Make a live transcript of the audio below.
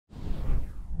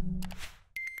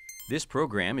This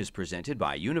program is presented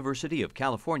by University of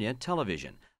California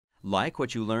Television. Like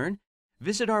what you learn?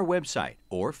 Visit our website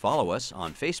or follow us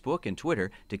on Facebook and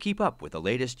Twitter to keep up with the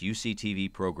latest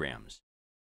UCTV programs.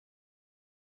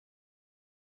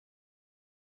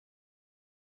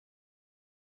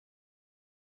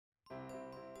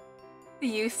 The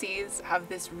UCs have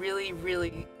this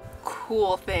really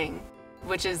cool thing,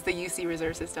 which is the UC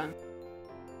Reserve System.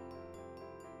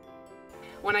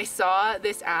 When I saw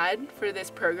this ad for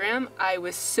this program, I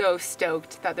was so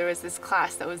stoked that there was this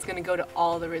class that was going to go to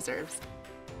all the reserves.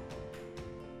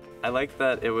 I like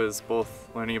that it was both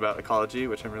learning about ecology,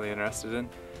 which I'm really interested in,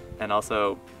 and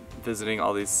also visiting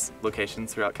all these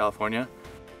locations throughout California.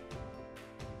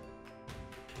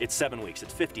 It's 7 weeks,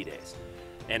 it's 50 days,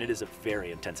 and it is a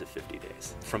very intensive 50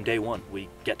 days. From day one, we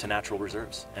get to natural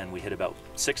reserves, and we hit about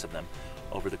 6 of them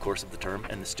over the course of the term,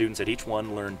 and the students at each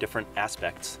one learn different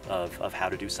aspects of how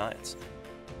to do science.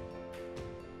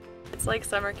 It's like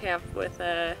summer camp with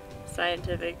a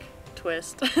scientific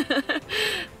twist.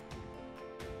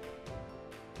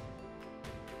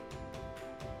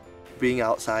 Being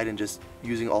outside and just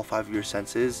using all 5 of your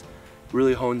senses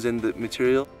really hones in the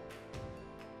material.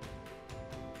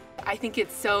 I think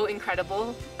it's so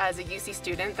incredible as a UC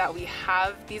student that we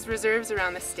have these reserves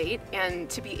around the state, and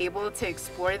to be able to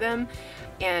explore them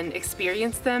and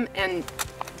experience them and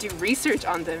do research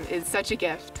on them is such a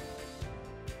gift.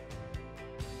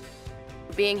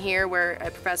 Being here where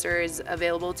a professor is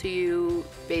available to you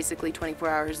basically 24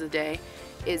 hours a day,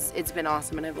 it's been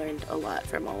awesome, and I've learned a lot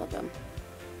from all of them.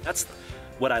 That's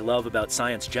what I love about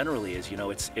science generally is,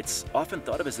 it's often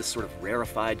thought of as this sort of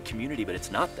rarefied community, but it's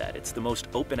not that. It's the most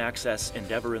open access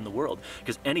endeavor in the world,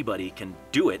 because anybody can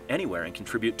do it anywhere and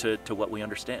contribute to what we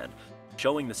understand.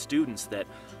 Showing the students that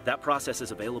that process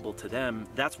is available to them,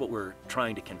 that's what we're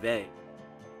trying to convey.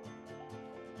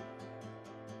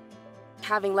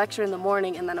 Having lecture in the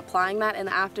morning and then applying that in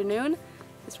the afternoon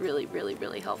is really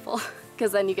helpful,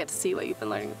 because then you get to see what you've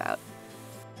been learning about.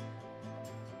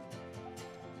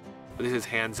 This is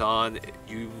hands-on.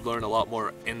 You learn a lot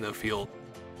more in the field.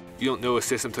 You don't know a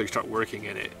system until you start working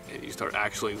in it, and you start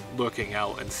actually looking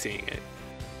out and seeing it.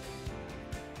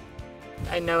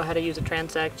 I know how to use a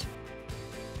transect.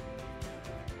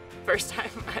 First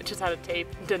time I just had a tape,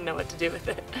 didn't know what to do with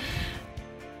it.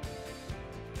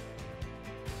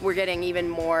 We're getting even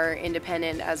more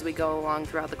independent as we go along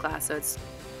throughout the class, so it's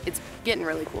getting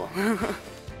really cool.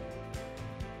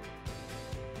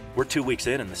 We're 2 weeks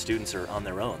in and the students are on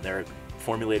their own. They're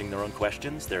formulating their own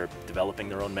questions, they're developing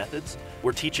their own methods.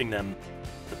 We're teaching them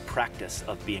the practice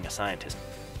of being a scientist.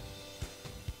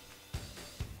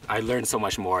 I learned so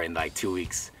much more in like 2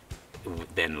 weeks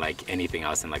than like anything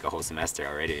else in like a whole semester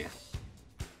already.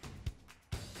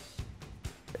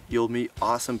 You'll meet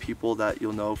awesome people that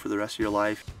you'll know for the rest of your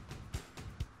life.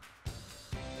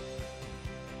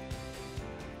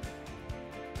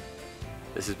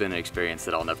 This has been an experience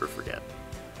that I'll never forget.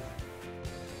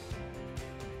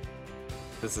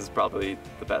 This is probably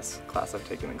the best class I've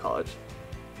taken in college,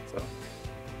 so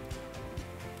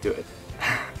do it.